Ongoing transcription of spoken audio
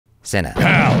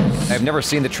CinePals. I've never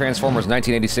seen the Transformers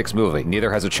 1986 movie,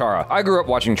 neither has Achara. I grew up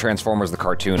watching Transformers the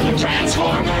cartoon.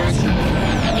 Transformers!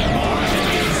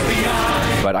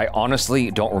 But I honestly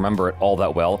don't remember it all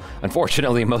that well.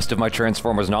 Unfortunately, most of my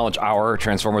Transformers knowledge, our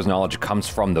Transformers knowledge, comes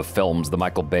from the films, the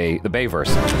Michael Bay, the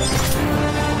Bayverse.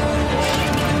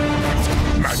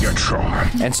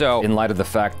 Megatron. And so, in light of the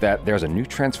fact that there's a new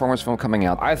Transformers film coming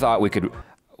out, I thought we could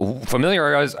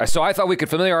familiarize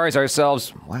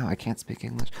ourselves. Wow, I can't speak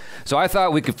English. So I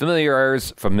thought we could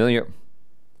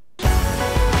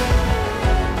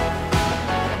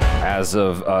As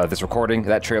of this recording,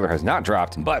 that trailer has not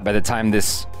dropped, but by the time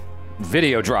this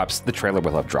video drops, the trailer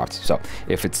will have dropped. So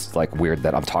if it's like weird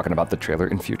that I'm talking about the trailer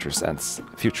in future tense.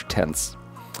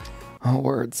 Oh,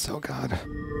 words, oh God.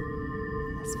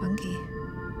 That's funky.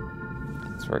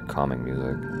 It's very calming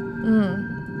music.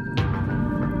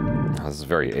 Oh, this is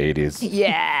very 80s.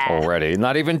 Yeah. Already.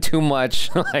 Not even too much.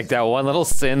 Like that one little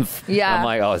synth. Yeah. I'm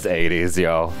like, oh, it's 80s,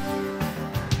 yo.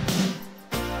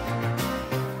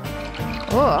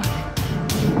 Oh.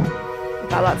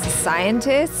 Got lots of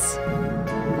scientists.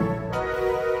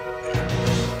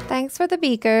 Thanks for the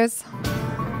beakers.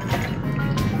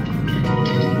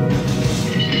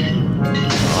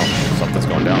 Oh, something's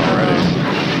going down already.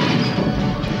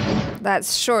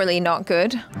 That's surely not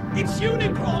good. It's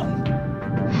Unicron!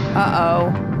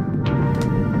 Uh-oh.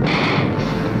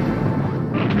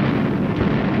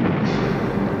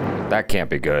 That can't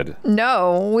be good.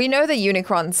 No, we know that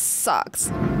Unicron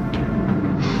sucks.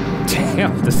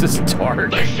 Damn, this is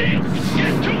dark. The ships!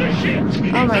 Get to the ships!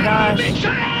 Oh my gosh.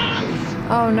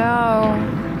 Oh no.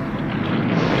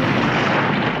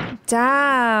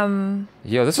 Damn.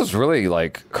 Yo, this is really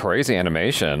like crazy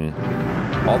animation.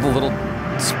 All the little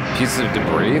pieces of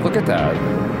debris. Look at that.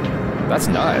 That's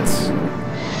nuts.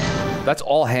 That's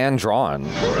all hand drawn.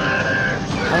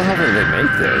 How the hell did they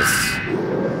make this?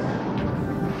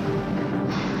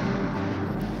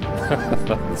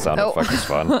 The sound effect is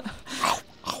fun.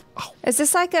 Is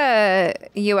this like a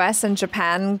US and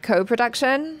Japan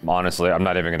co-production? Honestly, I'm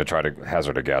not even gonna try to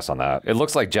hazard a guess on that. It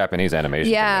looks like Japanese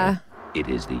animation. Yeah. It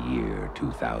is the year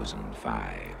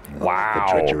 2005. Wow.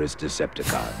 The treacherous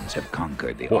Decepticons have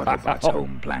conquered the Autobots'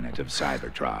 home planet of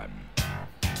Cybertron.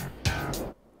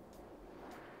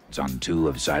 On two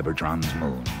of Cybertron's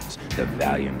moons, the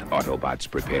valiant Autobots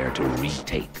prepare to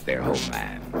retake their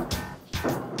homeland.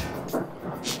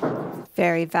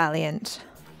 Very valiant.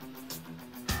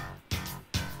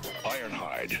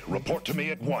 Ironhide, report to me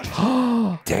at once.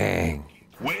 Dang.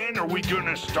 When are we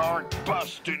gonna start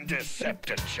busting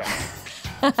Decepticons?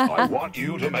 I want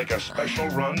you to make a special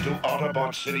run to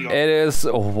Autobot City. It is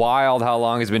wild how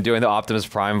long he's been doing the Optimus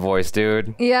Prime voice,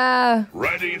 dude. Yeah.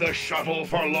 Ready the shuttle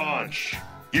for launch.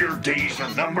 Your days are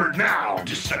numbered now,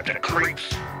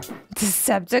 Decepticreeps.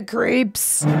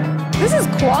 Decepticreeps. This is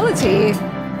quality.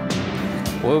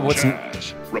 What's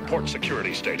Jazz, report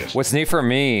security status. What's neat for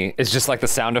me is just like the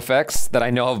sound effects that I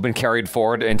know have been carried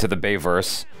forward into the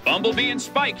Bayverse. Bumblebee and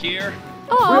Spike here.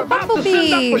 Oh,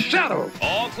 Bumblebee.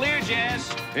 All clear, Jazz.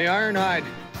 Hey, Ironhide,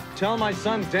 tell my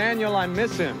son Daniel I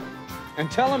miss him. And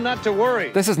tell him not to worry.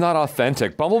 This is not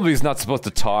authentic. Bumblebee's not supposed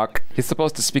to talk. He's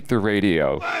supposed to speak through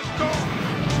radio. Let's go.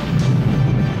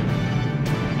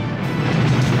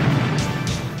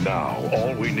 Now,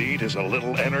 all we need is a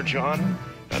little energon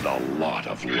and a lot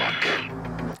of luck.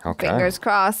 Okay. Fingers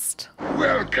crossed.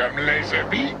 Welcome,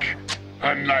 Laserbeak.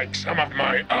 Unlike some of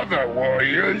my other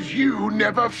warriors, you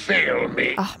never fail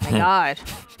me. Oh my god.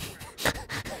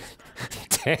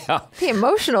 Damn. The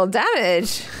emotional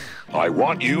damage. I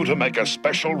want you to make a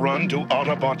special run to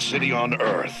Autobot City on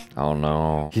Earth. Oh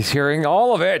no. He's hearing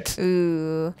all of it.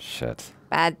 Ooh. Shit.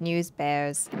 Bad news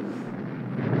bears.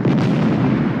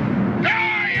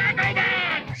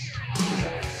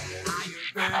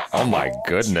 Oh my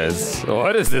goodness.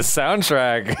 What is this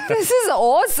soundtrack? This is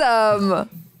awesome.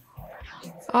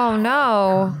 Oh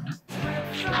no.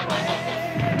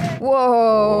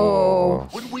 Whoa.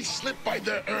 When we slip by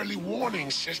the early warning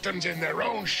systems in their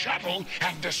own shuttle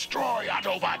and destroy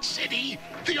Autobot City,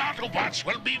 the Autobots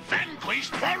will be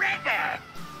vanquished forever.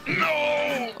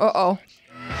 No! Uh-oh.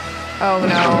 Oh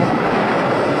no.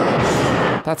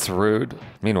 That's rude.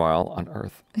 Meanwhile, on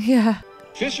Earth. Yeah.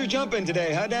 Fisher jumping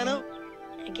today, huh, Dano?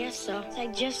 I guess so. I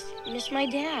just miss my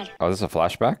dad. Oh, this is a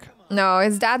flashback? No,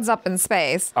 his dad's up in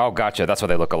space. Oh, gotcha. That's what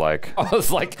they look alike. I was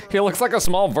like, he looks like a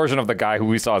small version of the guy who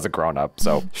we saw as a grown-up.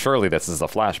 So surely this is a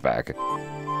flashback.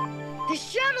 The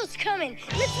shuttle's coming.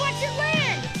 Let's watch it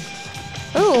land.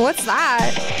 Ooh, what's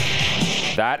that?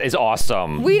 That is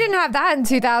awesome. We didn't have that in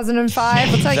 2005.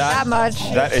 I'll tell you that much.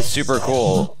 That is super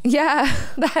cool. Yeah,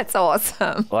 that's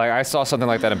awesome. Like, I saw something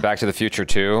like that in Back to the Future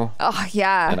too. Oh,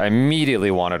 yeah. And I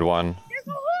immediately wanted one. There's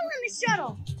a hole in the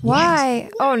shuttle. Why?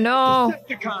 Oh, no.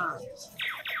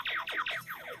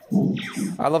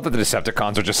 I love that the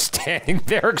Decepticons are just standing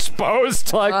there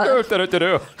exposed. Like,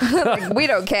 Like, we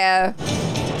don't care.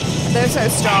 They're so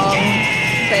strong.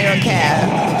 They don't care.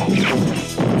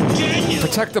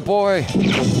 Protect the boy.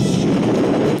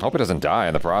 Hope he doesn't die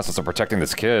in the process of protecting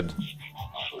this kid.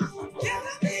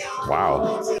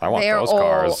 Wow. I want They're those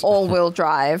cars. all-wheel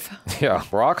drive. Yeah,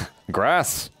 rock,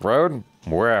 grass, road,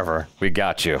 wherever. We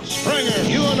got you. Springer,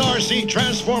 you and Arcee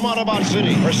transform Autobot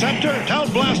City. Receptor,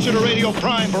 count blaster to Radio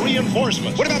Prime for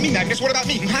reinforcements. What about me, Magnus? What about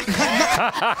me?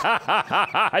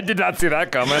 I did not see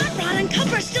that coming. Rod and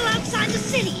Cup are still outside the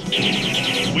city.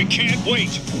 We can't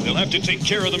wait. They'll have to take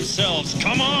care of themselves.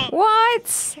 Come on.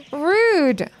 What?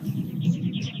 Rude.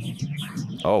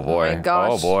 Oh boy. Oh my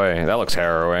gosh. Oh boy. That looks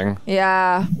harrowing.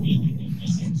 Yeah.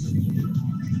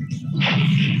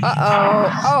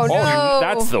 Uh-oh. Oh, no. Oh,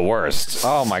 that's the worst.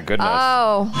 Oh my goodness.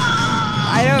 Oh.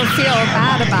 I don't feel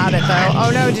bad about it, though.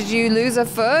 Oh, no. Did you lose a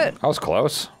foot? I was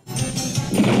close.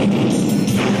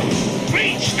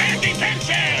 Reach their defenses!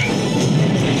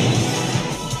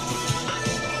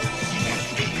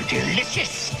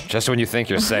 Delicious. Just when you think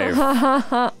you're safe.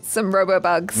 Some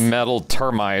robo-bugs. Metal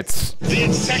termites. The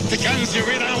Insecticons are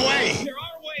in our way! They're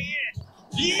our way in.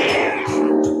 Yeah!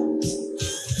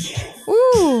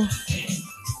 Ooh.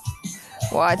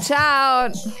 Watch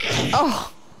out.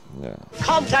 Oh. Yeah.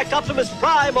 Contact Optimus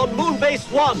Prime on Moonbase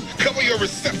 1. Cover your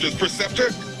receptors,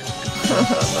 Perceptor!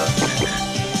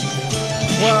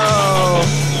 Whoa.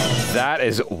 That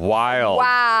is wild.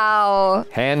 Wow.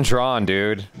 Hand drawn,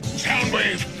 dude.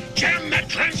 Soundwave, jam that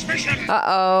transmission!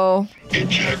 Uh-oh.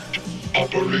 Eject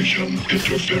operation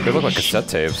interference. They look like cassette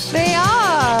tapes. They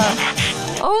are.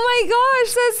 Oh my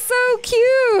gosh, that's so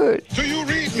cute. Do you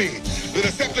read me? The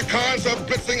Decepticons are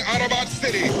blitzing Autobot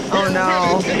City. Oh,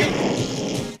 no.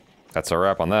 That's a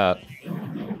wrap on that.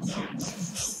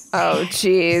 Oh,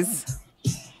 jeez.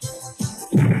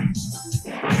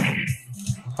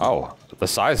 Oh, the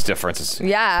size difference is...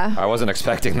 Yeah. I wasn't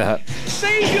expecting that.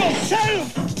 Save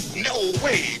yourself! No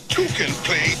way, two can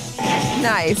play.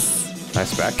 Nice.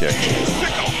 Nice back kick.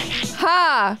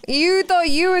 Ha! You thought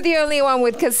you were the only one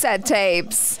with cassette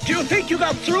tapes. Do you think you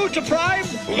got through to Prime?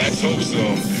 Let's hope so,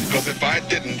 because if I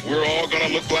didn't, we're all gonna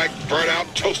look like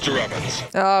burnt-out toaster ovens.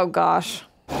 Oh, gosh.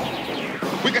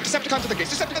 We got Decepticons at the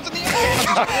gates. Decepticons in the air.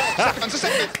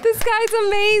 Decepticons. This guy's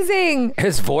amazing.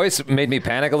 His voice made me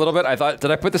panic a little bit. I thought, did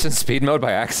I put this in speed mode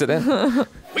by accident?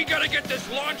 We gotta get this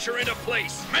launcher into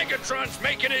place. Megatron's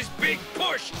making his big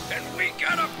push, and we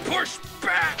gotta push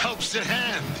back. Helps at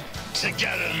hand.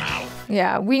 Together now.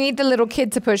 Yeah, we need the little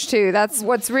kid to push too. That's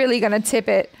what's really gonna tip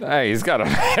it. Hey, he's got a...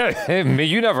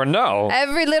 You never know.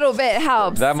 Every little bit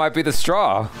helps. That might be the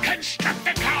straw.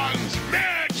 Constructicons,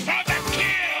 merge for the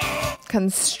kill!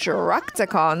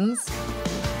 Constructicons?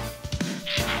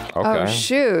 Okay. Oh,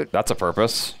 shoot. That's a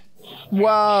purpose.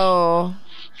 Whoa.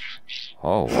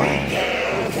 Oh, wow.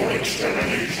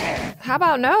 How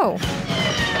about no?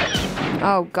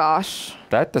 Oh, gosh.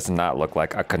 That does not look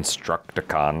like a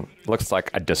Constructicon. Looks like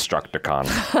a Destructicon.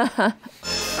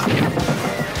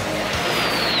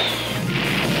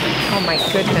 Oh, my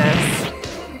goodness.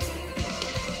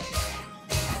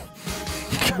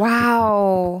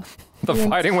 Wow. The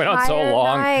fighting went on so entire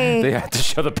long, night. they had to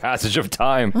show the passage of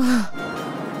time.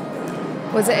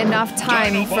 Was it enough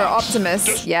time for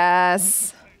Optimus?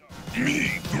 Yes. Me,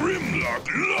 Grimlock,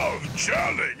 love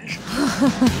challenge.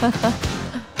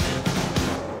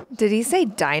 Did he say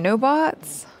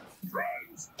Dinobots?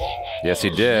 Yes,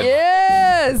 he did.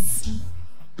 Yes!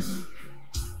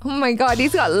 Oh my god,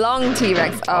 he's got long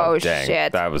T-Rex. Oh, dang.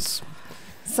 shit. That was...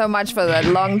 So much for the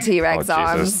long T-Rex Oh,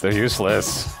 arms. Jesus. They're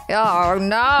useless. Oh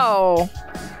no.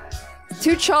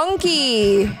 Too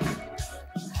chunky.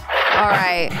 All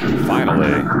right.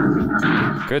 Finally.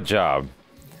 Good job.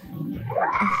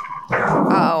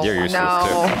 Oh, You're useless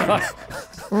no.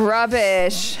 too.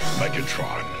 Rubbish.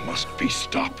 Megatron must be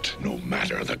stopped, no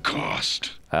matter the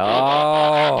cost.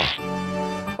 Oh.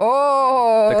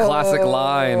 Oh. The classic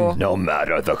line. No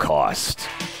matter the cost.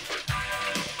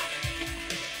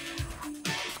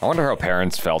 I wonder how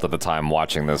parents felt at the time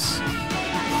watching this.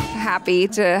 Happy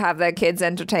to have their kids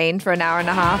entertained for an hour and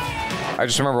a half. I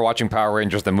just remember watching Power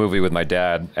Rangers, the movie, with my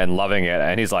dad and loving it.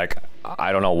 And he's like,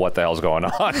 I don't know what the hell's going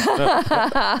on.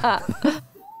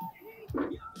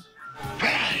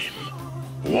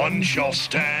 One shall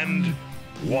stand,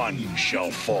 one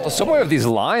shall fall. So many of these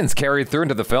lines carried through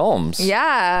into the films.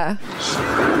 Yeah.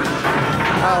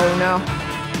 Oh no.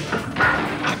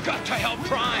 I've got to help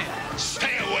Prime.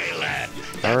 Stay away, lad.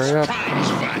 Hurry up. Prime's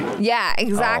fight. Yeah,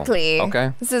 exactly. Oh,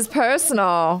 okay. This is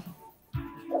personal.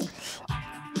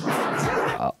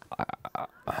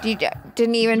 You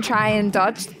didn't even try and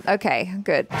dodge? Okay,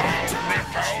 good. Rip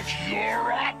out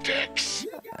your optics.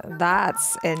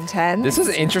 That's intense. This is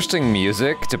interesting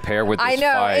music to pair with this I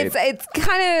know, fight. it's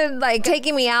kind of like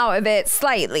taking me out of it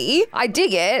slightly. I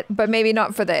dig it, but maybe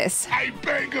not for this. I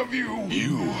beg of you.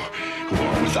 You who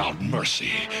are without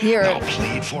mercy. You're- Now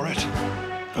plead for it.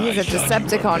 He's a I thought you were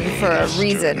Decepticon made for a of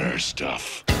reason. sterner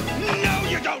Stuff. No,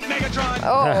 you don't, Megatron.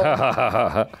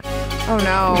 Oh. Oh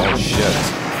no. Oh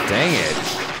shit. Dang it.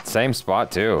 Same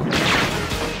spot too.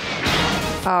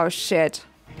 Oh shit.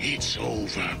 It's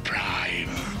over, Prime.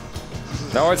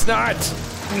 No, it's not.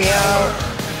 Yo.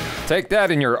 Take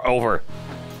that and you're over.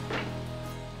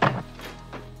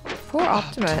 Poor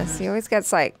Optimus. He always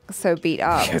gets like so beat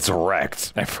up. It's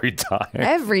wrecked every time.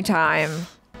 Every time.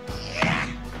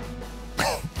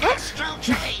 Astro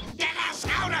Train, get us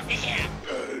out of here!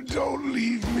 Don't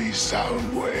leave me,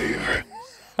 Soundwave.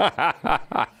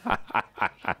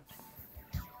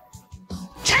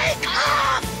 Take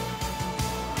off!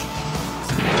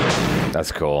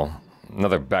 That's cool.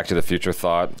 Another Back to the Future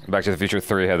thought. Back to the Future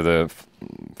 3 had the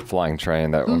flying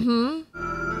train. That one.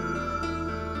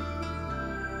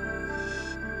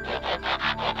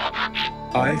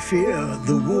 I fear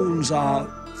the wounds are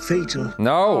fatal.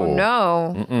 No. Oh,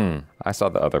 no. Mm-mm. I saw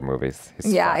the other movies.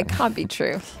 He's Yeah, fine. it can't be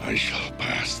true. I shall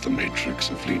pass the matrix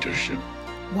of leadership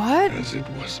What? as it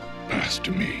was passed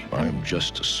to me. I'm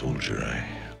just a soldier.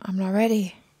 I'm not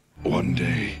ready. One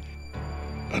day,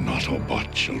 an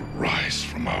Autobot shall rise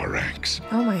from our ranks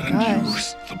Oh my and gosh.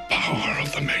 use the power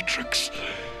of the matrix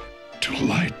to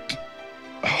light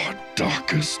our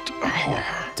darkest hour.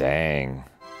 Dang.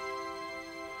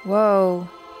 Whoa.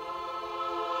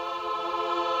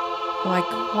 Like,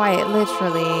 quite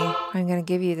literally, I'm gonna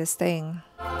give you this thing.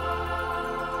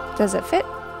 Does it fit?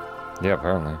 Yeah,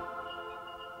 apparently.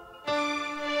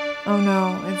 Oh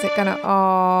no, is it gonna,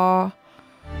 oh.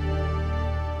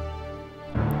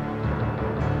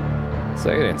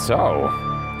 Say it ain't so.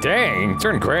 Dang,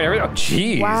 turned gray and everything. Oh,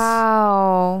 jeez.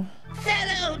 Wow.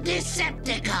 Fellow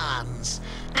Decepticons,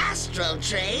 Astro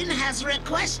Train has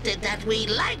requested that we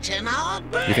lighten our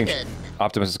You think burden.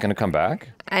 Optimus is gonna come back?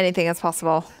 Anything is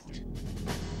possible.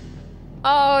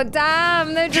 Oh,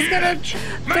 damn, they're just gonna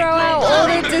throw out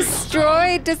all the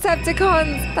destroyed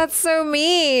Decepticons. That's so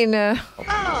mean. It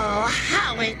Oh,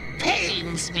 how it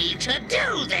pains me to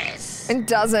do this.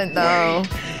 doesn't, though.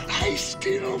 I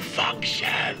still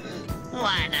function.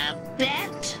 Wanna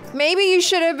bet? Maybe you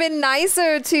should have been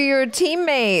nicer to your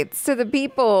teammates, to the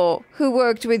people who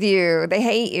worked with you. They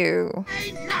hate you.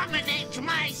 I nominate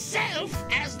myself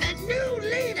as the new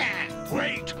leader.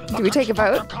 Wait. Do we take a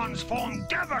vote? Constructicons form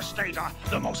Devastator,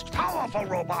 the most powerful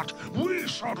robot. We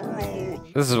should rule.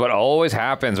 This is what always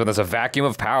happens when there's a vacuum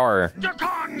of power.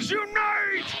 Decepticons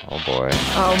unite! Oh boy.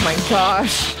 Oh my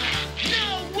gosh.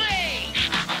 No way!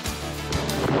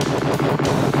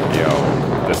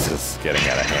 Yo, this is getting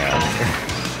out of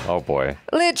hand. Oh boy.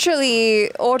 Literally,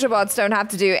 Autobots don't have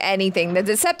to do anything. The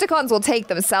Decepticons will take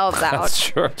themselves out. That's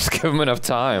true. Just give them enough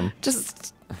time.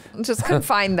 Just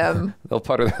confine them. They'll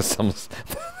putter themselves.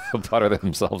 They'll putter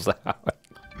themselves out.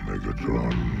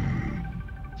 Megatron.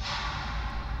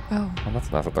 Oh. Well,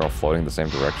 that's not that they're all floating the same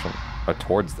direction.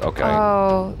 Towards. Okay.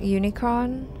 Oh,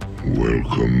 Unicron?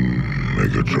 Welcome,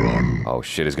 Megatron. Oh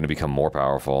shit! He's gonna become more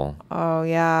powerful. Oh,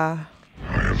 yeah.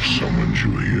 I have summoned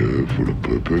you here for a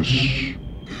purpose.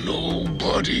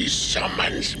 Nobody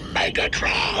summons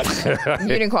Megatron.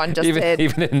 Unicron just did.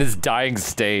 Even in his dying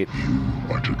state. You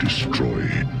are to destroy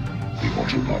the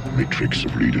Autobot matrix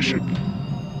of leadership.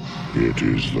 It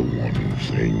is the one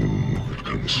thing that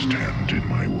can stand in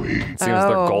my way. Seems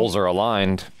their goals are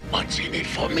aligned. What's in it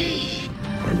for me?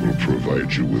 I will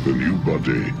provide you with a new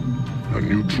body, and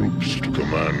new troops to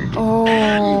command.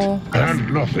 Oh.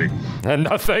 And nothing. And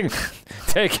nothing.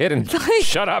 Take it and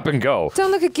shut up and go.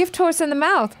 Don't look a gift horse in the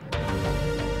mouth.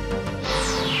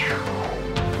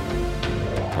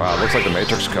 Wow, it looks like the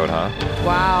Matrix code, huh?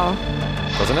 Wow.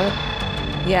 Doesn't it?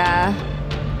 Yeah.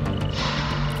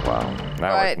 Wow.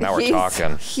 Now, But now we're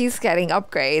talking. He's getting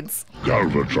upgrades.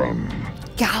 Galvatron.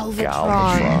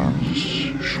 Galvatron.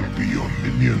 These should be your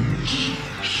minions.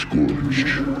 Scourge,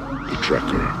 the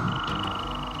Tracker,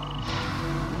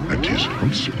 and his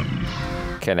huntsman.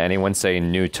 Can anyone say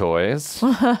new toys?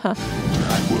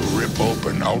 I will rip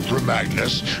open Ultra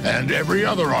Magnus and every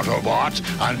other Autobot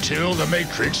until the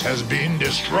Matrix has been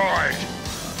destroyed.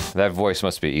 That voice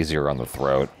must be easier on the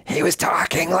throat. He was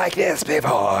talking like this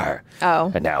before.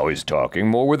 Oh. And now he's talking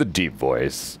more with a deep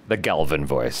voice. The Galvin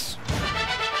voice.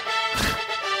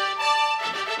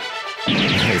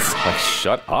 He's like,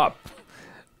 shut up.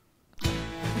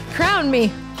 Crown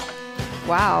me.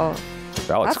 Wow.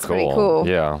 That looks That's cool. pretty cool.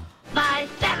 Yeah. My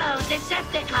fellow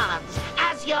Decepticons,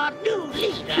 as your new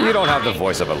leader. You don't have the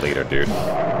voice of a leader, dude.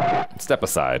 Step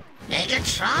aside.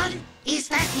 Megatron, is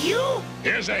that you?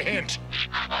 Here's a hint.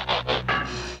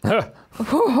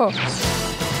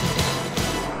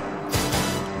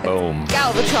 Boom.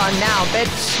 Galvatron now,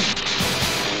 bitch.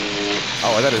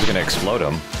 Oh, I thought he was gonna explode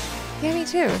him. Yeah, me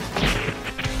too.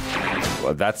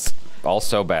 Well, that's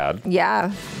also bad.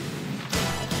 Yeah.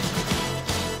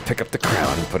 Pick up the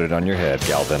crown and put it on your head,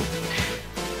 Galvin.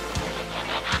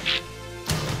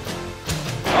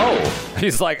 Oh,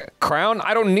 he's like, crown?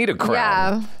 I don't need a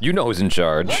crown. Yeah. You know who's in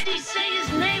charge. What did he say his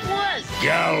name was?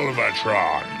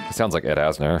 Galvatron. Sounds like Ed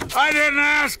Asner. I didn't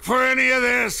ask for any of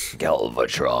this.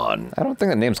 Galvatron. I don't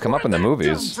think the names come up in the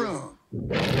movies.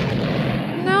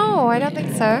 No, I don't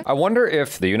think so. I wonder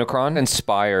if the Unicron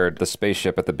inspired the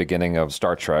spaceship at the beginning of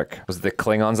Star Trek. Was it the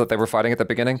Klingons that they were fighting at the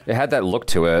beginning? It had that look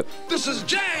to it. This is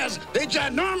Jazz, the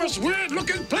ginormous,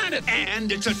 weird-looking planet,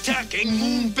 and it's attacking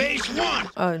Moon Base 1.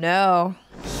 Oh no.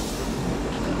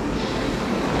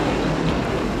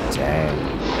 Dang.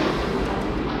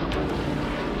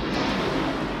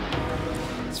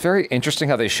 It's very interesting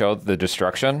how they showed the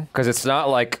destruction, because it's not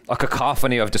like a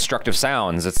cacophony of destructive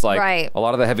sounds. It's like Right. a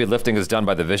lot of the heavy lifting is done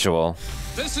by the visual.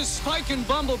 This is Spike and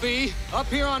Bumblebee, up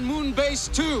here on Moon Base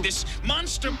 2. This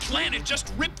monster planet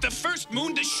just ripped the first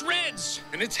moon to shreds.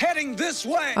 And it's heading this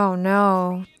way. Oh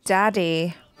no.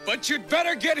 Daddy. But you'd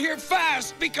better get here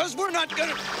fast, because we're not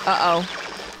gonna... Uh-oh.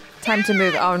 Time to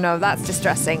move. Oh no, that's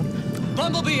distressing.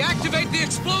 Bumblebee, activate the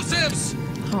explosives!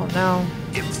 Oh no.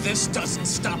 If this doesn't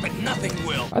stop it, nothing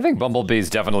will. I think Bumblebee's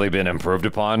definitely been improved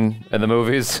upon in the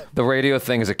movies. The radio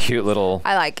thing is a cute little...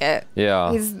 I like it.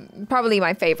 Yeah. He's probably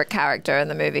my favorite character in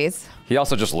the movies. He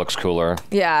also just looks cooler.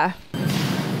 Yeah.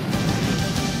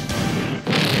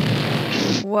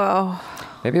 Whoa.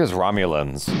 Maybe it was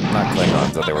Romulans, not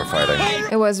Klingons that they were fighting.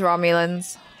 It was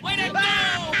Romulans. Wait it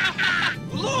down!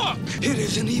 Look! It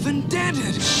isn't even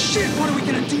dented! Shit, what are we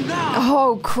gonna do now?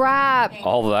 Oh crap.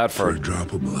 All of that for A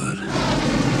drop of blood.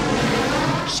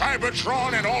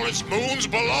 Cybertron and all its moons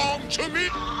belong to me.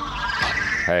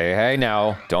 Hey, hey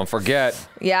now, don't forget.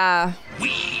 Yeah.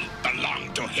 We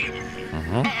belong to him.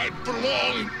 I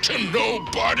belong to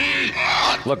nobody.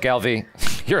 Look, Galvi,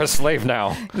 you're a slave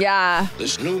now. Yeah.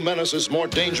 This new menace is more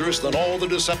dangerous than all the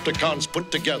Decepticons put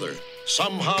together.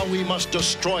 Somehow we must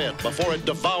destroy it before it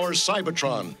devours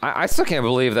Cybertron. I still can't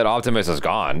believe that Optimus is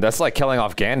gone. That's like killing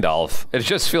off Gandalf. It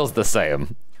just feels the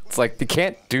same. It's like, you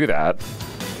can't do that. To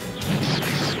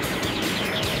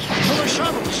the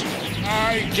shuttles!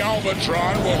 I,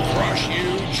 Galvatron, will crush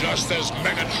you just as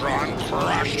Megatron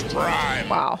crushed Prime.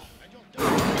 Wow.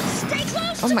 Stay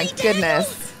close Oh to my me,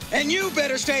 goodness. And you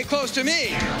better stay close to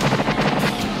me!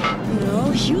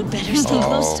 No, you'd better stay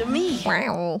close to me.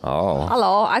 Wow. Oh.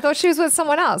 Hello. I thought she was with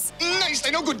someone else. Nice,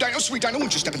 Dino, good Dino, sweet Dino,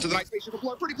 won't you step into the night spaceship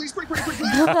floor? Pretty please, pretty.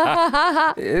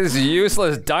 His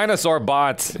useless dinosaur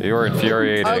bot. You're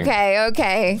infuriating. Okay,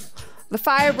 okay. The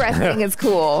fire breath thing is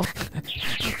cool.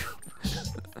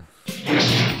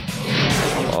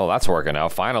 Oh, that's working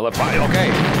out. Finally. Okay,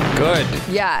 good.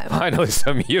 Yeah. Finally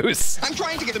some use. I'm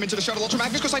trying to get them into the shuttle, Ultra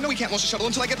Magnus, because I know he can't launch the shuttle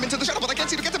until I get them into the shuttle, but I can't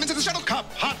seem to get them into the shuttle.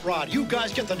 Cop, Hot Rod, you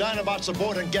guys get the Dinobots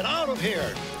aboard and get out of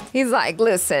here. He's like,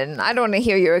 listen, I don't want to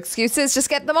hear your excuses. Just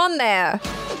get them on there.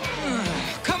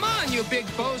 Come on, you big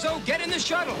bozo, get in the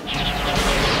shuttle!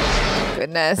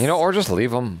 Goodness. You know, or just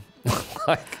leave them.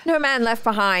 No man left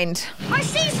behind.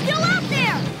 Arcee's still out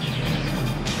there!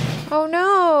 Oh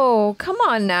no. Come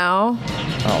on now.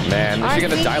 Oh man, is she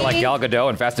gonna Arcee? die like Gal Gadot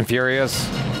in Fast and Furious?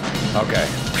 Okay.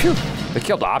 Phew. They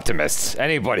killed Optimus.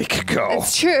 Anybody could go.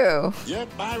 It's true. Yep,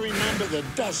 I remember the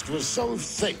dust was so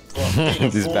thick.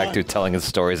 He's back to telling his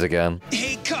stories again.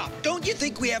 Hey, Cop, don't you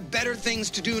think we have better things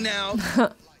to do now?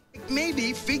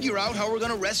 Maybe figure out how we're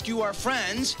gonna rescue our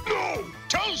friends. No,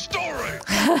 tell story.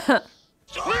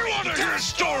 We want to hear a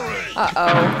story.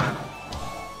 Uh-oh.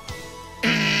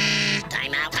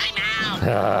 Time out, time out.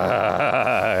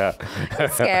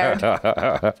 Scared.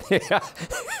 Yeah.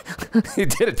 He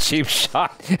did a cheap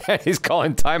shot and he's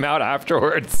calling timeout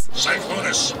afterwards.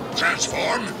 Cyclonus,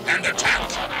 transform and attack.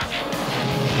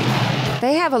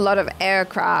 They have a lot of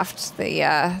aircraft, the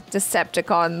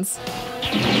Decepticons.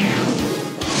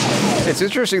 It's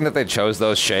interesting that they chose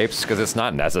those shapes because it's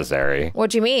not necessary. What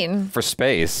do you mean? For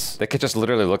space, they could just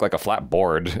literally look like a flat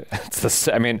board. It's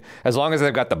the. I mean, as long as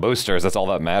they've got the boosters, that's all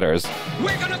that matters.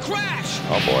 We're gonna crash!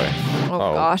 Oh boy.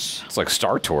 Oh gosh. It's like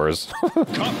Star Tours. Cup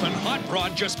and Hot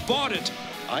Rod just bought it.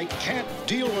 I can't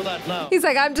deal with that now. He's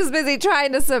like, I'm just busy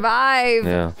trying to survive.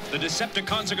 Yeah. The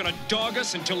Decepticons are gonna dog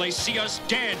us until they see us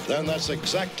dead. Then that's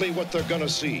exactly what they're gonna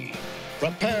see.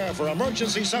 Prepare for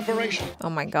emergency separation. Oh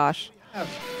my gosh.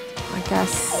 I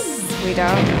guess we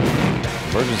don't.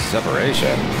 Emergency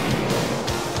separation.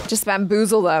 Just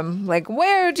bamboozle them. Like,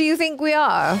 where do you think we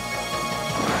are?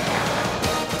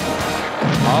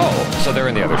 Oh, so they're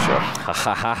in the other ship. Ha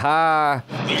ha ha ha.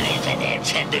 The Autobots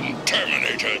have been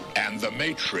terminated, and the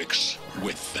Matrix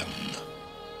with them.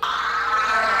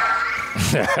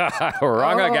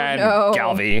 Wrong again,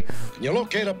 Galvy. Can you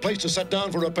locate a place to set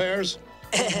down for repairs?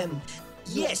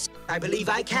 Yes, I believe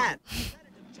I can.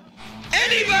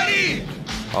 Anybody?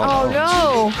 Oh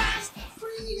no.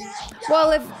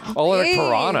 Well, if Oh, like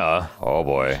piranha. Oh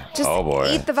boy. Just oh boy.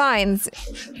 eat the vines.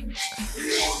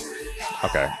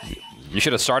 Okay. You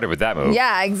should have started with that move.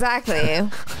 Yeah, exactly.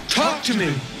 Talk to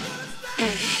me.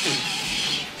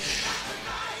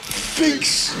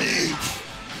 Fix me.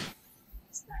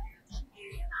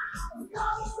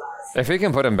 If he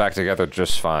can put him back together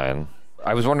just fine.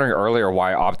 I was wondering earlier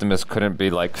why Optimus couldn't be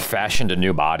like fashioned a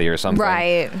new body or something.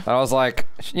 Right. And I was like,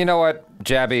 you know what,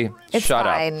 Jaby, It's shut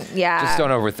fine. up. Yeah. Just don't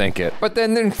overthink it. But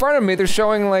then in front of me, they're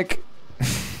showing like.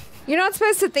 You're not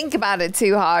supposed to think about it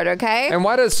too hard, okay? And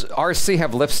why does Arcee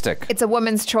have lipstick? It's a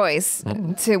woman's choice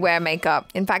to wear makeup.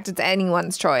 In fact, it's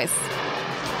anyone's choice.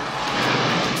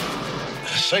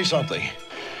 Say something.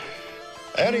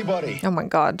 Anybody. Oh my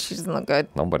God, she doesn't look good.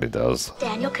 Nobody does.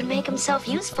 Daniel can make himself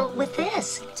useful with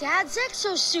this. Dad's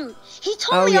exosuit. He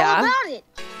told me all about it.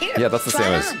 Here, Yeah, that's the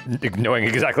same as knowing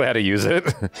exactly how to use it.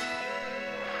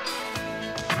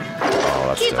 Oh,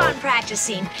 that's Keep dope. on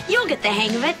practicing. You'll get the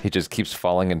hang of it. He just keeps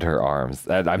falling into her arms.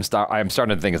 I'm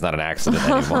starting to think it's not an accident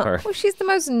anymore. Well, she's the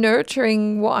most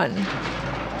nurturing one.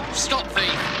 Stop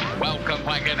thief. Welcome,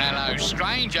 wagon. Hello,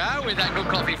 stranger, with that good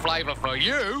coffee flavour for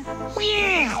you.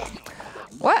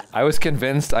 What? I was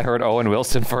convinced I heard Owen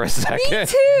Wilson for a second. Me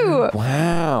too.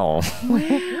 Wow.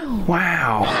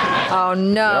 Wow. Oh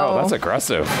no. Oh, that's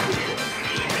aggressive.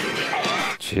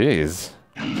 Jeez.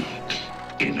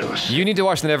 You need to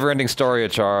watch The Neverending Story,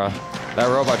 Achara. That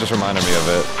robot just reminded me of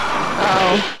it.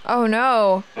 Oh. Oh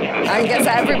no. I guess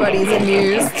everybody's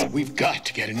amused. We've got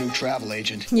to get a new travel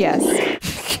agent. Yes.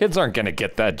 Kids aren't gonna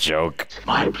get that joke.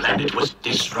 My planet was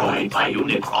destroyed by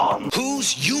Unicron.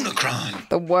 Who's Unicron?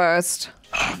 The worst.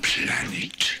 A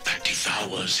planet that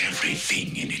devours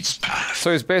everything in its path.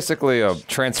 So he's basically a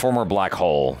transformer black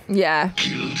hole. Yeah.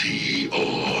 Guilty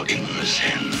or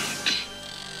innocent.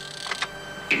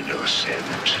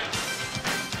 Innocent.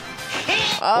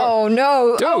 Oh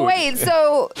no. Dude. Oh wait,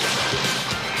 so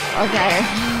okay.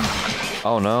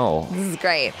 Oh no. This is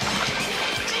great.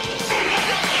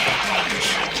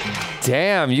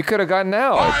 Damn, you could have gotten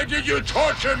out. Why did you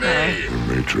torture me? The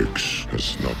Matrix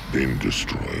has not been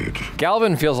destroyed.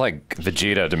 Galvin feels like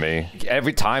Vegeta to me.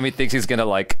 Every time he thinks he's gonna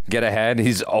like get ahead,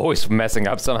 he's always messing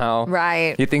up somehow.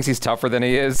 Right. He thinks he's tougher than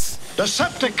he is.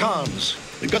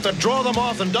 Decepticons! We've got to draw them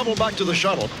off and double back to the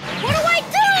shuttle. What do I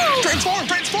do? Transform!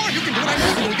 Transform! You can do it! I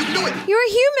know you can do it! You're a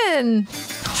human.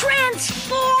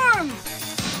 Transform!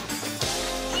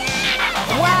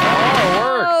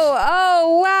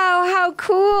 Oh wow, how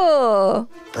cool.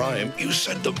 Prime, you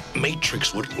said the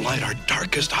Matrix would light our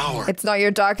darkest hour. It's not your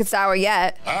darkest hour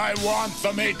yet. I want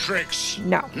the Matrix.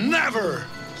 No. Never!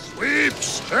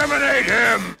 Sweeps, terminate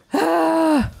him.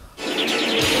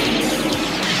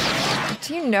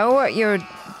 Do you know what you're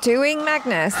doing,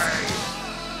 Magnus?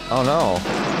 Oh no.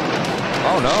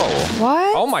 Oh no.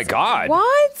 What? Oh my god.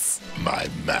 What? My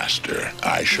master,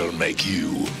 I shall make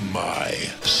you my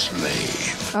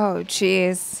slave. Oh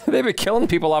jeez. They've been killing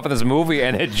people off in this movie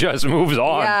and it just moves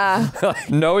on. Yeah.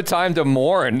 No time to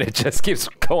mourn. It just keeps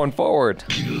going forward.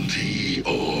 Guilty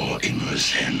or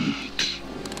innocent.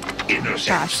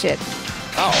 Innocent. Ah, shit.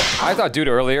 Oh, I thought dude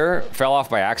earlier fell off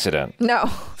by accident. No.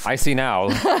 I see now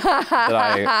that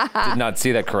I did not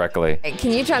see that correctly.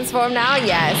 Can you transform now?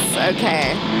 Yes.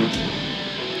 Okay.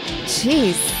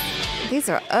 Jeez. These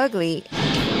are ugly.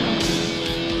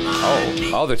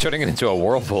 Oh, they're turning it into a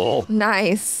whirlpool.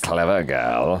 Nice. Clever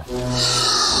girl.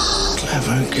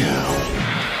 Clever girl.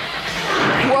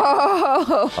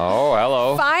 Whoa. Oh,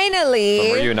 hello. Finally.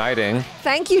 We're reuniting.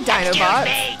 Thank you,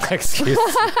 Dinobot. Excuse me.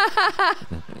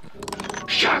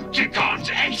 Shakticons,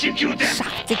 execute them.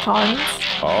 Shakticons.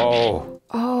 Oh.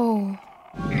 Oh.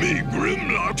 Me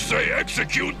Grimlock say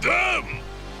execute them.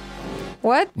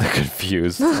 What? They're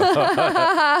confused. Okay.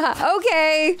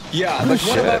 Yeah, but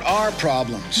what about our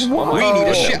problems? Whoa. We need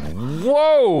a ship.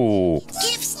 Whoa!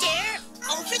 Gifts there,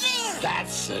 over there.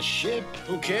 That's a ship.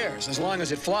 Who cares, as long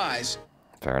as it flies.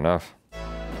 Fair enough.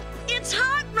 It's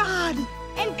Hot Rod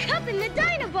and Cup and the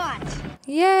Dinobots.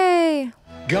 Yay.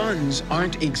 Guns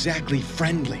aren't exactly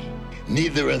friendly.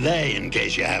 Neither are they, in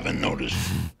case you haven't noticed.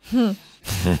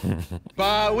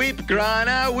 Ba weep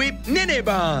grana weep ninny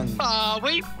bong. Ba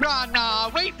weep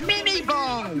grana weep mini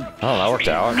bong. Oh, that worked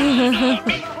out.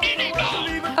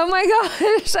 Oh my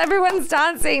gosh, everyone's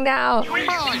dancing now.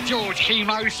 By George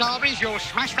Chemo Sabis, your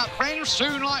smashed up friends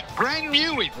soon like brand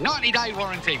new with 90-day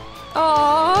warranty.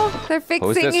 Oh, they're fixing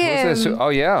Who's this? him. Who's this? Oh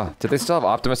yeah. Did they still have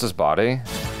Optimus's body?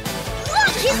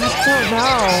 I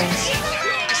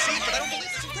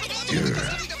don't know.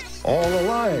 All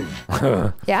alive.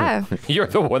 Yeah. You're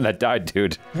the one that died,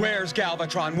 dude. Where's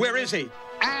Galvatron? Where is he?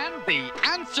 And the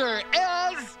answer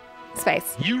is...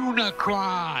 Space.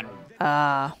 Unicron.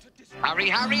 Hurry,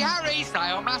 hurry, hurry.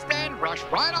 Sale must end. Rush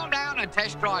right on down and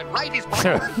test drive latest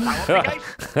model.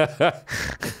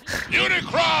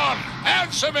 Unicron,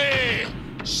 answer me!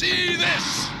 See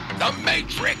this? The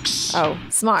Matrix! Oh,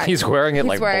 smart. He's wearing it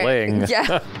like bling.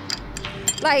 Yeah.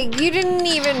 Like, you didn't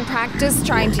even practice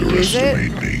trying to use it.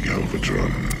 Me,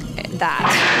 Galvatron.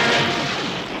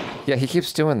 That. Yeah, he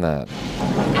keeps doing that.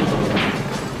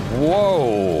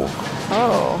 Whoa.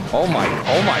 Oh. Oh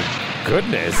my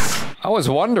goodness. I was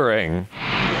wondering.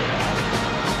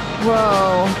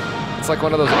 Whoa. It's like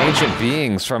one of those ancient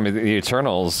beings from the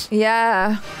Eternals.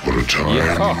 Yeah. What a time.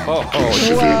 Yeah. Whoa.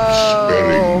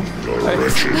 Your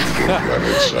wretched planet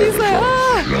He's like,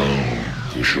 ah.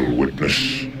 Now you shall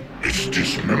witness its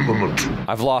dismemberment.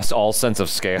 I've lost all sense of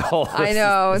scale. I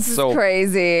know, it's so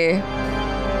crazy.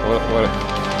 What?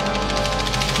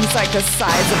 He's like the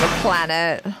size of a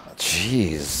planet.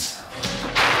 Jeez.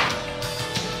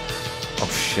 Oh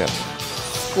shit.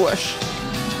 Squish.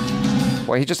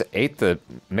 Well, he just ate the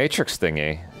Matrix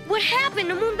thingy. What happened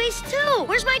to Moonbase 2?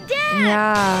 Where's my dad?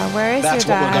 Yeah, where is That's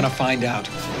your what dad? we're gonna find out.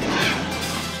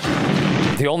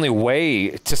 The only way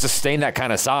to sustain that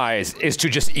kind of size is to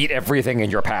just eat everything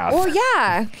in your path. Well,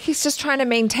 yeah. He's just trying to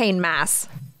maintain mass.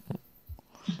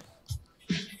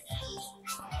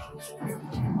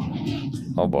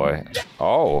 Oh boy.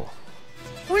 Oh.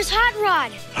 Where's Hot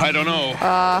Rod? I don't know.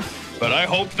 But I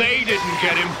hope they didn't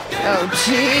get him. Oh,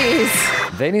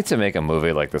 jeez. They need to make a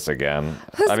movie like this again.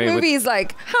 This I mean, movie's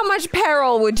like, how much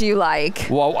peril would you like?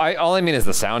 Well, all I mean is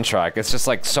the soundtrack. It's just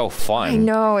like so fun. I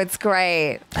know, it's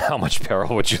great. How much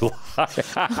peril would you like?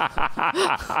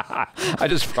 I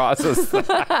just processed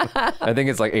that. I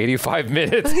think it's like 85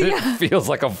 minutes. Yeah. It feels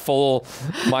like a full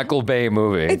Michael Bay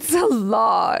movie. It's a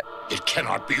lot. It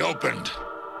cannot be opened.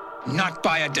 Not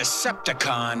by a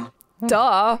Decepticon.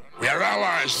 Duh. We are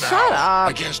allies now. Shut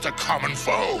up. Against a common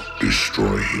foe.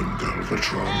 Destroy him,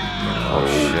 Galvatron. Oh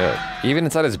shit. Even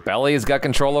inside his belly, he's got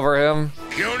control over him.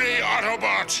 Puny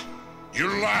Autobot, you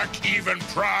lack even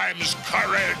Prime's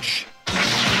courage.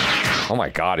 Oh my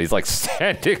god, he's like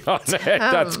standing on it.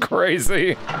 That's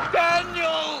crazy.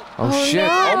 Daniel! Oh shit.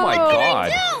 No. Oh my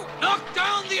god. Knock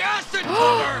down the acid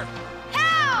cover!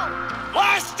 How?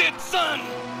 Blast it, son!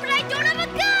 But I don't have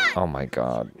a gun! Oh my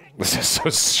god. This is so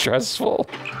stressful.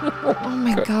 Oh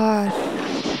my god.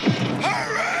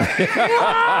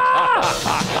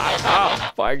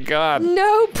 Oh my god.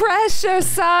 No pressure,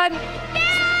 son.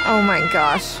 Oh my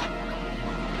gosh.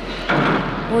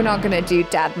 We're not gonna do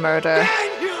dad murder.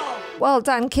 Well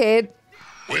done, kid.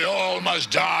 We all must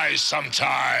die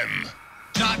sometime.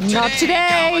 Not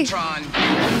today.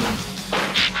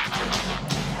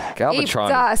 Galvatron,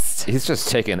 dust. he's just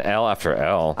taking L after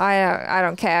L. I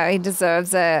don't care. He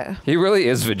deserves it. He really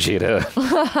is Vegeta.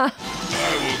 I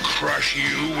will crush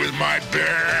you with my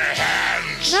bare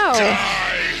hands. No.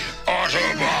 Die,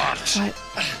 Autobot. What?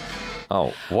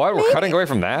 Oh, what? We're cutting away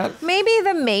from that? Maybe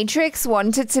the Matrix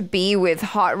wanted to be with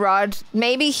Hot Rod.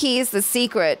 Maybe he's the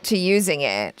secret to using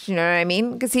it. You know what I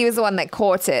mean? Because he was the one that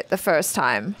caught it the first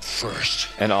time. First.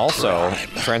 And also,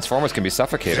 Transformers can be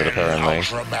suffocated, apparently.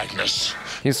 Ultra Magnus.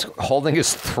 He's holding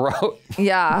his throat.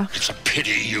 Yeah. It's a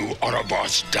pity you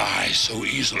Autobots die so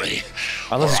easily.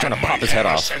 Unless he's trying to pop his head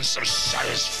off. Sense of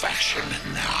satisfaction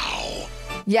now.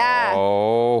 Yeah.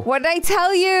 Oh. What did I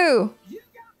tell you?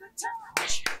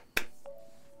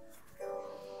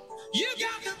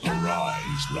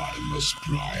 Arise, Optimus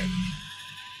Prime.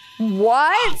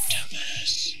 What?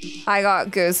 Optimus. I got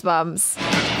goosebumps.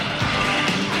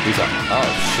 He's on.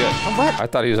 Oh, shit. What? I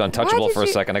thought he was untouchable Why for a did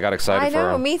you- second. I got excited I for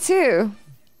know, him. me too.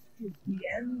 The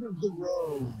end of the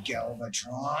road,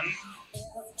 Galvatron.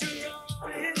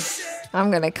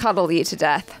 I'm gonna cuddle you to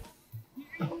death.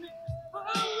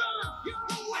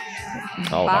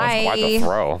 Oh, Bye. that was quite the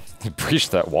throw. He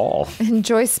breached that wall.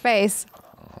 Enjoy space.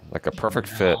 Like a perfect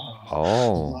fit.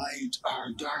 Oh. Light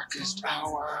our darkest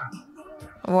hour.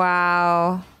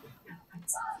 Wow.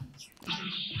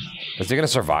 Is he gonna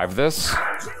survive this?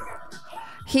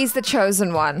 He's the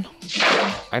chosen one.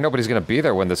 I know, but he's gonna be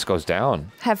there when this goes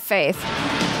down. Have faith.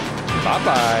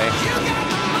 Bye-bye.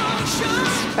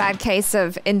 Bad case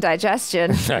of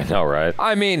indigestion. I know, right?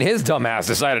 I mean, his dumbass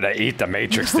decided to eat the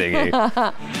Matrix thingy.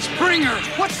 Springer,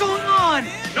 what's going on?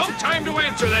 No time to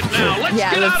answer that now. Let's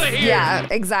get out of here. Yeah,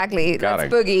 exactly.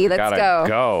 Let's boogie. Let's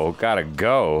go. Gotta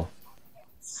go.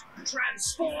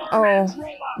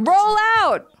 Oh. Roll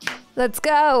out. Let's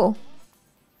go.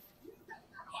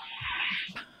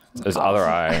 His other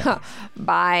eye.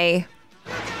 Bye.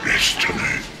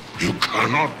 Destiny, you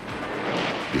cannot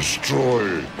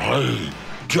destroy my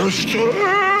destiny.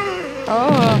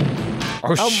 Oh.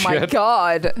 Oh, shit. My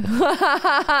God.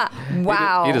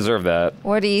 Wow. He deserved that.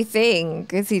 What do you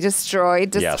think? Is he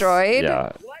destroyed? Yes, Destroyed?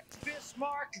 yeah.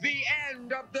 Mark the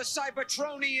end of the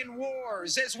Cybertronian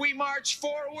wars as we march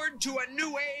forward to a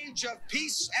new age of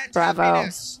peace and Bravo.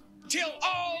 happiness. Till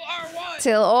all are one.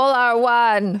 Till all are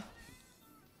one.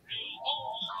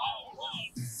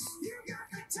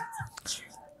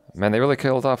 Man, they really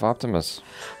killed off Optimus.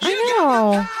 I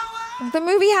know. The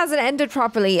movie hasn't ended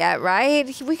properly yet,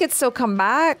 right? We could still come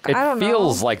back. I don't know. It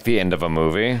feels like the end of a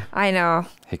movie. I know.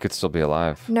 He could still be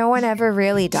alive. No one ever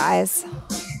really dies.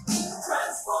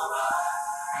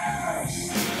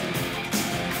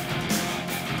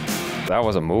 That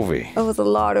was a movie. It was a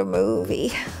lot of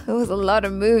movie. It was a lot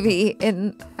of movie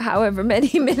in however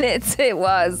many minutes it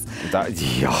was.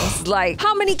 It's like,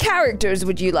 how many characters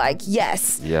would you like?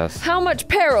 Yes. Yes. How much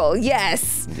peril?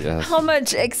 Yes. Yes. How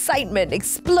much excitement,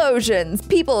 explosions,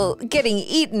 people getting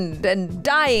eaten and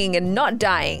dying and not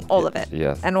dying? All of it.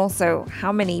 Yes. And also,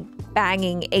 how many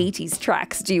banging 80s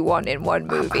tracks do you want in one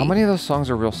movie? How many of those songs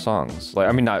are real songs? Like,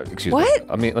 I mean, not, excuse me. What?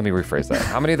 Let me rephrase that.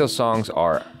 How many of those songs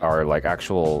are like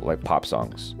actual like pop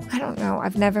songs? I don't know.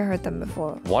 I've never heard them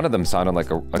before. One of them sounded like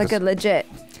a Like a legit.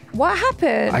 What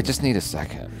happened? I just need a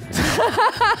second.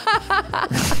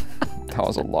 That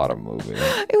was a lot of movie.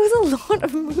 It was a lot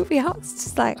of movie. I was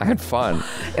just like, I had fun.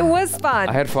 It was fun.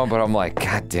 I had fun, but I'm like,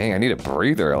 God dang, I need a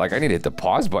breather. Like, I need to hit the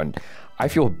pause button. I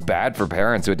feel bad for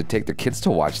parents who had to take their kids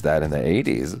to watch that in the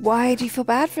 80s. Why do you feel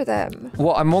bad for them?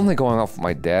 Well, I'm only going off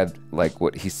my dad, like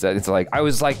what he said. It's like, I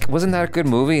was like, wasn't that a good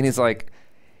movie? And he's like,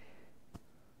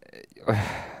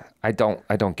 I don't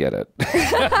get it.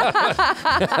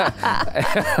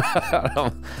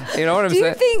 You know what I'm saying? Do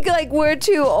you think like we're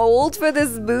too old for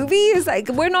this movie? It's like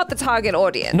we're not the target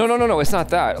audience. No, it's not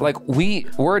that. Like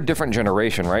we're a different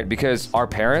generation, right? Because our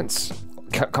parents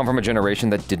come from a generation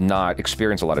that did not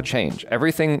experience a lot of change.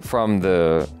 Everything from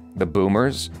the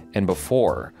boomers and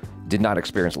before did not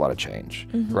experience a lot of change,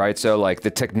 right? So like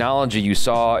the technology you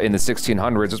saw in the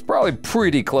 1600s is probably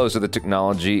pretty close to the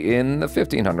technology in the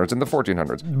 1500s and the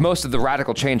 1400s. Most of the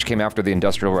radical change came after the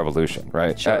Industrial Revolution,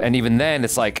 right? Sure. And even then,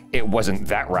 it's like, it wasn't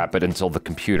that rapid until the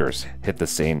computers hit the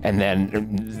scene. And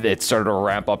then it started to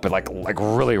ramp up and like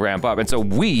really ramp up. And so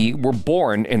we were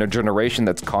born in a generation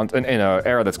that's in an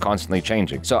era that's constantly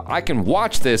changing. So I can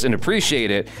watch this and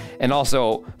appreciate it and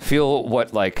also feel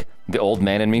what like the old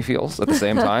man in me feels at the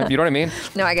same time. You know what I mean?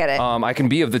 No, I get it. I can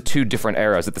be of the two different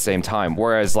eras at the same time.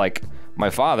 Whereas like my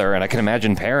father, and I can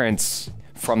imagine parents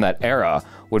from that era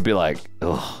would be like,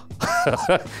 ugh.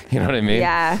 You know what I mean?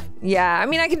 Yeah. I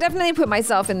mean, I can definitely put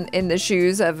myself in the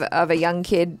shoes of a young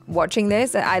kid watching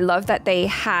this. I love that they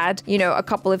had, you know, a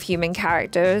couple of human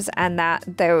characters and that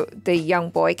the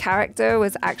young boy character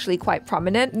was actually quite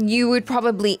prominent. You would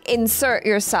probably insert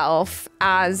yourself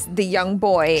as the young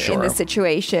boy in the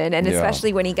situation, and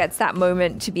especially when he gets that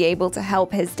moment to be able to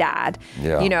help his dad,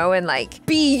 you know, and like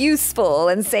be useful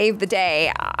and save the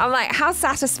day. I'm like, how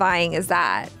satisfying is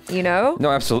that, you know? No,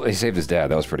 absolutely. He saved his dad.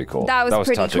 That was pretty cool. That was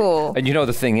pretty touching. cool. And you know,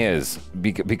 the thing is,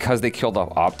 because they killed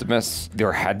off Optimus,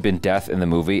 there had been death in the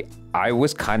movie. I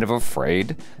was kind of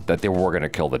afraid that they were going to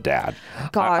kill the dad.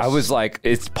 Gosh. I was like,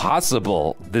 it's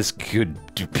possible this could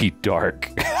be dark.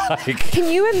 Like,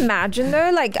 can you imagine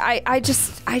though? Like, I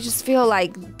just feel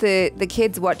like the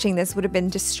kids watching this would have been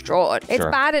distraught. It's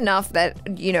bad enough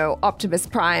that, you know, Optimus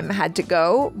Prime had to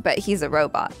go, but he's a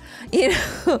robot. You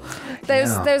know,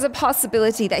 there's a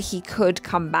possibility that he could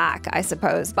come back, I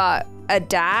suppose, but a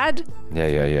dad?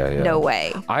 Yeah. No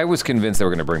way. I was convinced they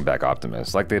were going to bring back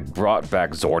Optimus. Like they brought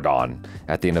back Zordon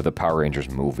at the end of the Power Rangers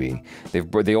movie.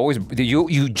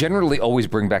 You generally always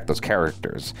bring back those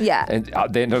characters. Yeah. And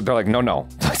they're like, no,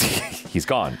 he's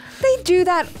gone. They do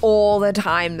that all the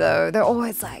time, though. They're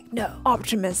always like, no,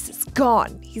 Optimus is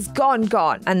gone. He's gone.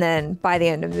 And then by the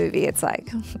end of the movie, it's like,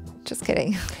 just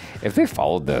kidding. If they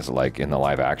followed this like in the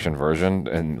live action version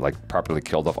and like properly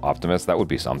killed off Optimus, that would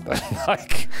be something.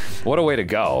 Like, what a way to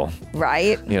go.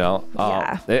 Right? You know?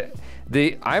 Yeah.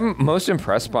 I'm most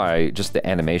impressed by just the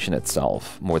animation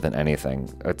itself more than anything.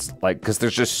 It's like, because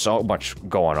there's just so much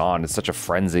going on. It's such a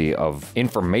frenzy of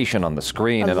information on the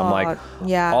screen. I'm like,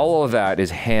 all of that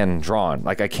is hand drawn.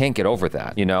 Like, I can't get over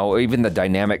that. You know, even the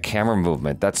dynamic camera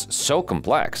movement, that's so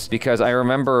complex. Because I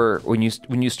remember when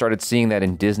you started seeing that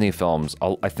in Disney films,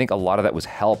 I think a lot of that was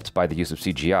helped by the use of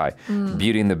CGI.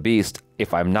 Beauty and the Beast,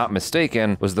 if I'm not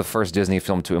mistaken, was the first Disney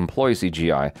film to employ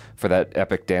CGI for that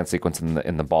epic dance sequence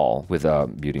in the ball with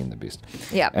Beauty and the Beast.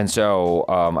 Yeah. And so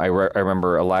I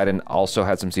remember Aladdin also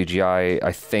had some CGI,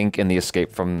 I think, in the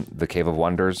Escape from the Cave of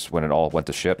Wonders when it all went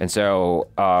to shit. And so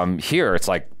here it's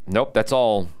like, nope, that's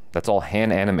all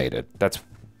hand animated. That's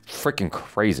freaking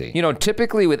crazy. You know,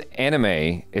 typically with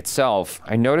anime itself,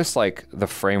 I notice like the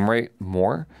frame rate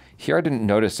more. Here I didn't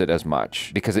notice it as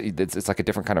much because it's like a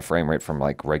different kind of frame rate from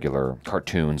like regular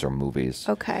cartoons or movies.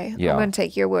 Okay, yeah. I'm gonna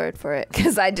take your word for it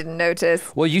because I didn't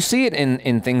notice. Well, you see it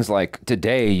in things like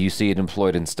today, you see it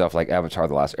employed in stuff like Avatar: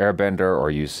 The Last Airbender,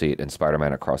 or you see it in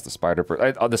Spider-Man Across the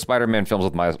Spider-Verse, the Spider-Man films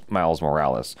with Miles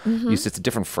Morales. You see it's a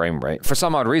different frame rate. For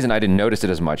some odd reason, I didn't notice it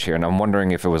as much here, and I'm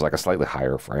wondering if it was like a slightly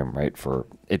higher frame rate for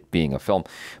it being a film.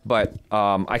 But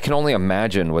I can only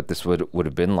imagine what this would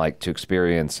have been like to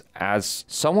experience as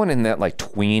someone in that like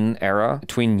tween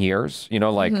years, you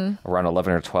know, like around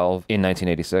 11 or 12 in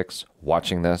 1986,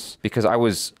 watching this, because I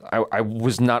was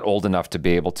not old enough to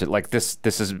be able to like this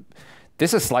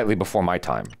is slightly before my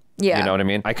time. Yeah. You know what I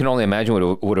mean? I can only imagine what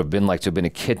it would have been like to have been a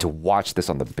kid to watch this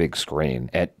on the big screen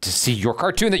and to see your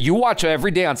cartoon that you watch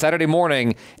every day on Saturday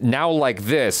morning now like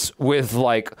this with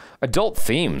like adult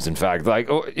themes, in fact, like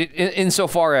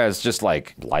insofar as just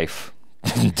like life.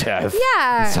 Death,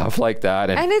 stuff like that,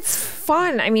 and it's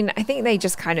fun. I mean, I think they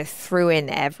just kind of threw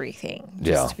in everything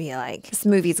just to be like, this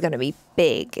movie's gonna be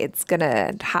big. It's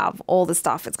gonna have all the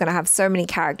stuff. It's gonna have so many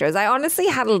characters. I honestly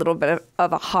had a little bit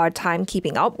of a hard time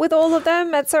keeping up with all of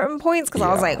them at certain points because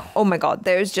I was like, oh my god,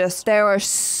 there are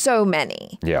so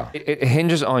many. Yeah, it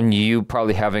hinges on you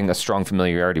probably having a strong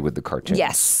familiarity with the cartoons.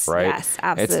 Yes, right. Yes,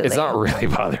 absolutely. It's not really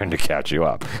bothering to catch you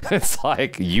up. It's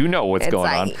like you know what's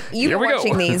going on. You've been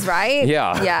watching these, right?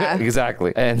 Yeah,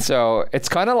 exactly. And so it's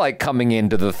kind of like coming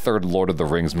into the third Lord of the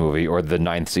Rings movie or the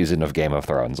 9th season of Game of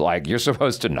Thrones. Like, you're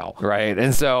supposed to know, right?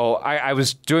 And so I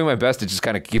was doing my best to just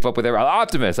kind of keep up with everything.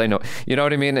 Optimus, I know, you know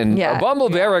what I mean? And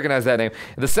Bumblebee, I recognize that name.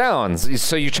 The sounds,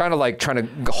 so you're trying to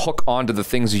hook onto the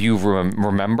things you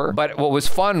remember. But what was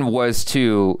fun was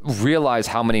to realize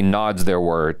how many nods there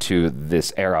were to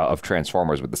this era of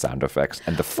Transformers with the sound effects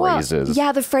and the phrases. Well,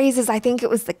 yeah, the phrases. I think it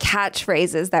was the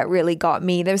catchphrases that really got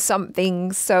me. There's something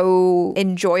so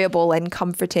enjoyable and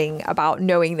comforting about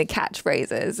knowing the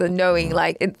catchphrases and knowing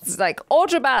like it's like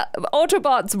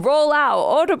Autobots roll out,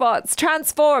 Autobots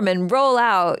transform and roll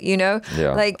out, you know?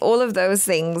 Yeah. Like all of those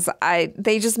things,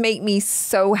 they just make me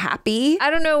so happy. I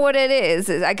don't know what it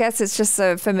is. I guess it's just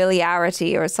a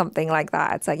familiarity or something like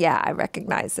that. It's like, yeah, I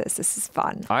recognize this. This is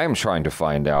fun. I am trying to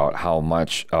find out how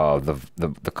much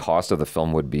the cost of the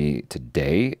film would be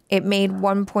today. It made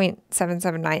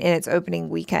 $1.779 in its opening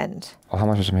weekend. Oh, how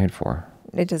much was it made for?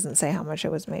 It doesn't say how much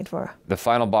it was made for. The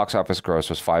final box office gross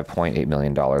was $5.8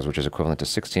 million, which is equivalent to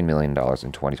 $16 million in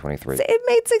 2023. So it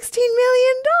made $16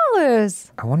 million.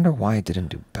 I wonder why it didn't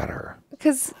do better.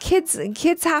 Because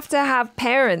kids have to have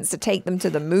parents to take them to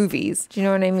the movies. Do you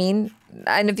know what I mean?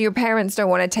 And if your parents don't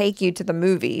want to take you to the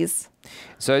movies.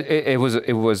 So it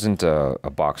wasn't a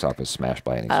box office smash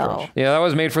by any stretch. Yeah, that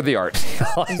was made for the art.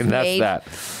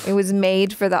 It was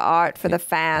made for the art, for the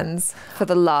fans, for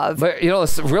the love. But, you know,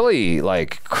 it's really,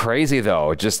 like, crazy,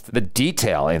 though, just the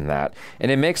detail in that.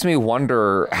 And it makes me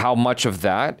wonder how much of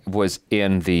that was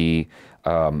in the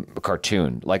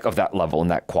cartoon, like, of that level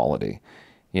and that quality.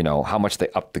 You know, how much they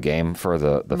upped the game for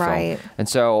the film. And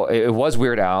so it was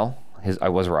Weird Al. I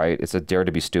was right. It's a Dare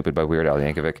to Be Stupid by Weird Al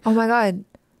Yankovic. Oh, my God.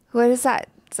 What is that?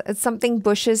 It's something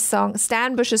Bush's song,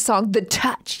 Stan Bush's song, The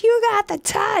Touch. You Got the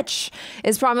Touch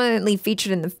is prominently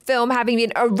featured in the film, having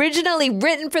been originally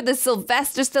written for the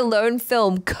Sylvester Stallone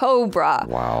film Cobra.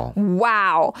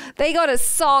 Wow. They got a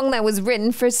song that was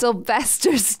written for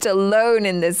Sylvester Stallone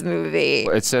in this movie.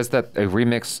 It says that a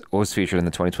remix was featured in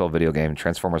the 2012 video game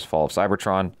Transformers Fall of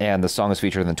Cybertron, and the song was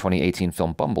featured in the 2018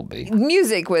 film Bumblebee.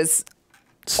 Music was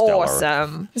stellar.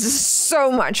 Awesome. This is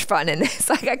so much fun in this.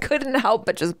 Like, I couldn't help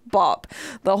but just bop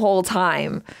the whole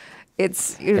time. It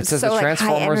says so the like,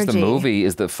 Transformers high the energy. movie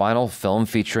is the final film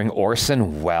featuring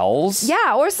Orson Welles.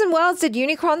 Yeah, Orson Welles did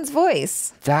Unicron's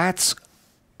voice. That's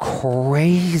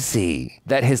crazy.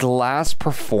 That his last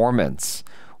performance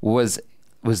was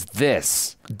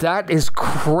this. That is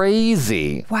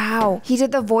crazy. Wow. He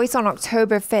did the voice on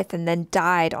October 5th and then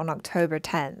died on October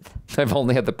 10th. I've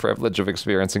only had the privilege of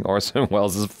experiencing Orson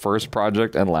Welles' first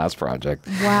project and last project.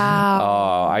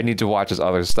 Wow. I need to watch his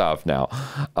other stuff now.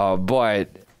 But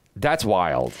that's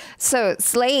wild. So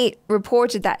Slate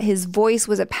reported that his voice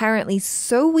was apparently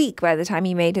so weak by the time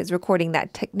he made his recording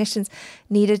that technicians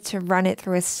needed to run it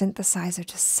through a synthesizer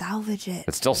to salvage it.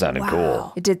 It still sounded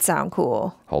cool. It did sound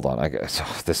cool. Hold on, I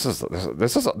guess this is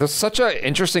such an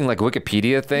interesting like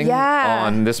Wikipedia thing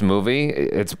on this movie.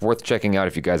 It's worth checking out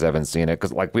if you guys haven't seen it,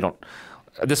 because like we don't.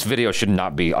 This video should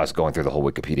not be us going through the whole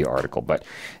Wikipedia article, but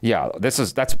yeah,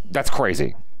 that's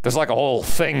crazy. There's like a whole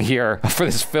thing here for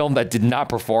this film that did not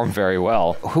perform very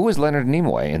well. Who is Leonard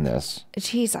Nimoy in this?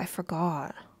 Jeez, I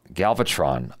forgot.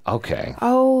 Galvatron. Okay.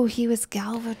 Oh, he was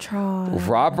Galvatron.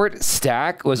 Robert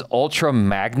Stack was Ultra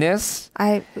Magnus.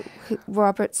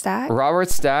 Robert Stack? Robert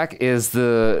Stack is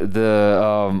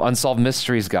the Unsolved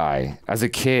Mysteries guy. As a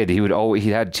kid, he had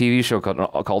a TV show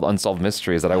called Unsolved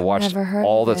Mysteries that I watched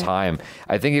all the time.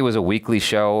 I think it was a weekly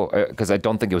show because I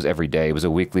don't think it was every day. It was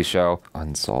a weekly show.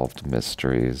 Unsolved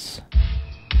Mysteries.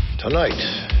 Tonight,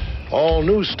 all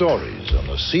new stories on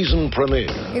the season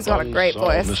premiere. He's got a great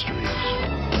voice. Mysteries.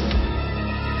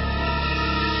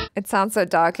 It sounds so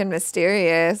dark and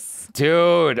mysterious.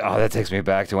 Dude, oh, that takes me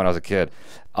back to when I was a kid.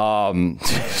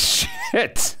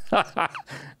 Shit. That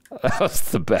was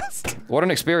the best. What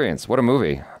an experience. What a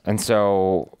movie. And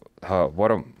so,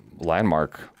 what a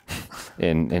landmark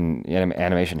in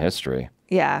animation history.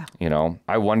 Yeah. You know,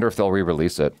 I wonder if they'll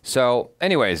re-release it. So,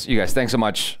 anyways, you guys, thanks so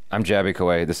much. I'm Jaby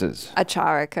Coe. This is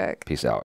Achara Cook. Peace out.